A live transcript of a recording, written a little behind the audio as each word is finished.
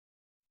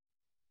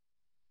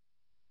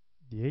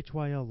The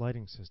HYL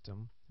lighting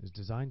system is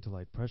designed to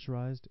light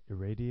pressurized,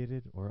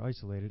 irradiated, or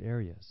isolated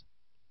areas.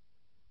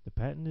 The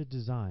patented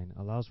design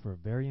allows for a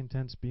very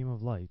intense beam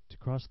of light to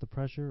cross the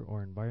pressure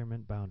or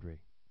environment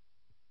boundary.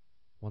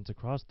 Once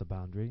across the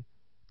boundary,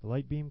 the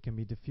light beam can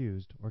be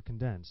diffused or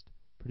condensed,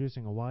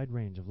 producing a wide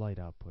range of light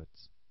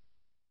outputs.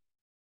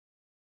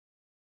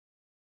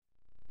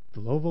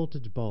 The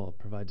low-voltage bulb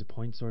provides a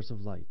point source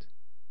of light.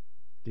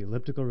 The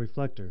elliptical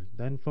reflector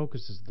then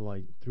focuses the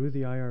light through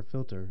the IR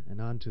filter and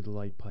onto the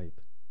light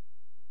pipe.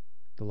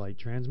 The light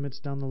transmits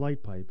down the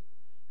light pipe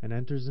and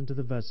enters into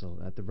the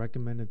vessel at the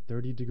recommended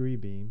 30-degree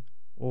beam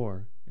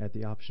or at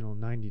the optional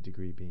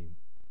 90-degree beam.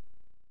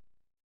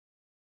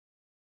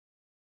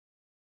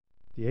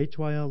 The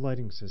HYL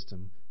lighting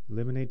system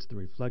eliminates the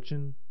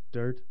reflection,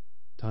 dirt,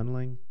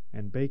 tunneling,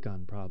 and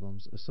bake-on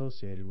problems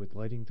associated with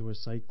lighting through a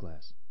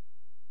sightglass.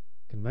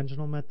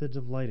 Conventional methods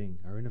of lighting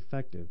are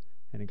ineffective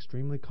and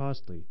extremely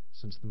costly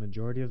since the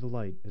majority of the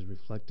light is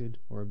reflected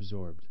or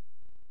absorbed.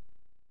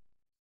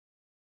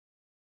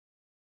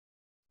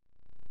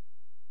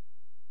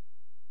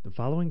 The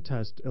following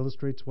test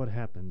illustrates what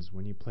happens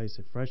when you place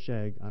a fresh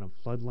egg on a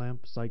flood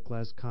lamp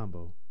sightglass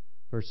combo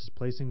versus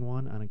placing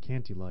one on a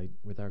Canty light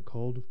with our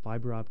cold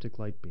fiber optic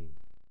light beam.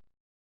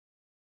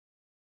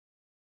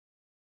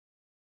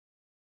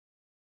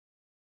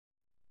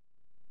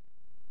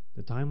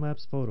 The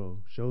time-lapse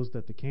photo shows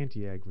that the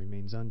Canty egg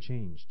remains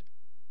unchanged,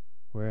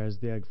 whereas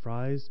the egg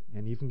fries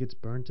and even gets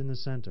burnt in the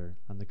center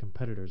on the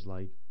competitor's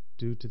light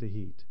due to the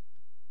heat.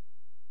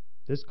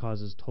 This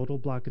causes total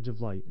blockage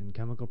of light in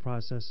chemical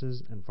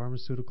processes and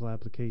pharmaceutical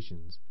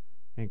applications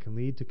and can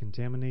lead to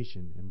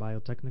contamination in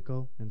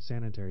biotechnical and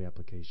sanitary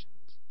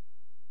applications.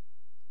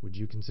 Would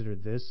you consider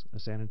this a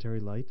sanitary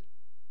light?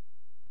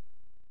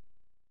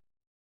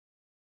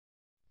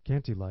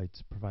 Canty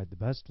lights provide the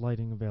best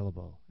lighting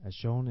available, as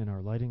shown in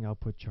our lighting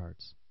output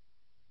charts.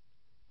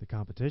 The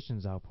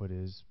competition's output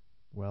is,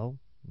 well,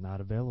 not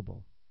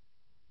available.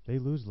 They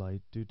lose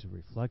light due to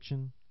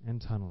reflection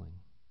and tunneling.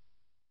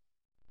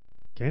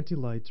 Canty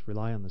lights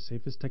rely on the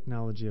safest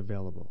technology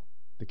available,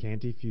 the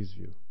Canty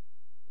FuseView.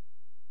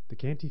 The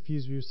Canty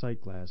FuseView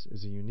sightglass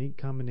is a unique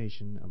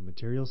combination of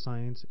material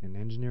science and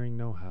engineering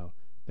know-how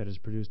that has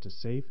produced a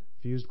safe,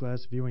 fused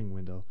glass viewing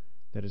window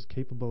that is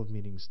capable of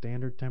meeting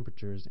standard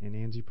temperatures and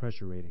ANSI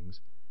pressure ratings,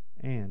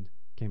 and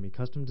can be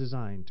custom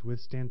designed to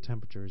withstand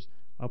temperatures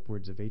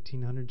upwards of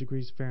 1800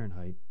 degrees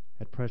Fahrenheit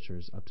at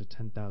pressures up to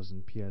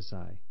 10,000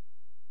 psi.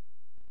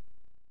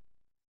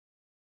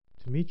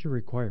 To meet your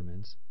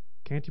requirements,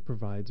 Canty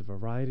provides a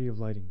variety of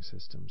lighting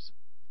systems.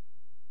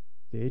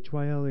 The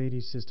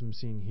HYL80 system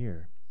seen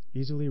here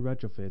easily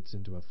retrofits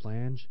into a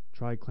flange,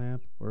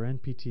 tri-clamp, or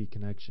NPT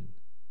connection.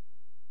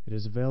 It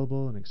is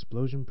available in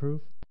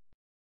explosion-proof,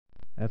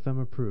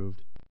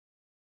 FM-approved,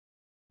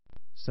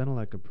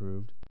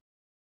 Senelec-approved,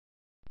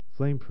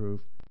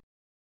 flame-proof,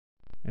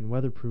 and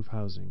weatherproof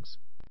housings.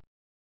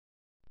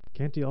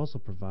 Canty also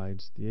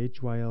provides the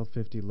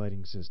HYL50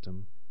 lighting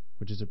system,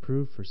 which is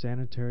approved for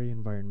sanitary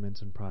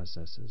environments and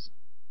processes.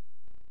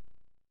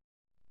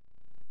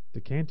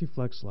 The Canty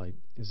Flex light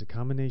is a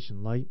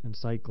combination light and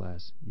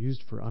sightglass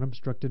used for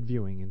unobstructed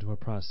viewing into a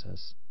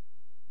process.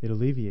 It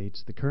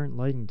alleviates the current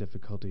lighting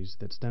difficulties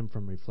that stem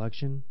from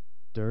reflection,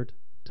 dirt,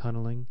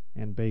 tunneling,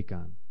 and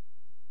bake-on.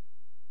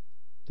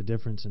 The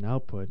difference in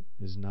output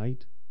is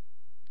night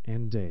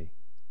and day.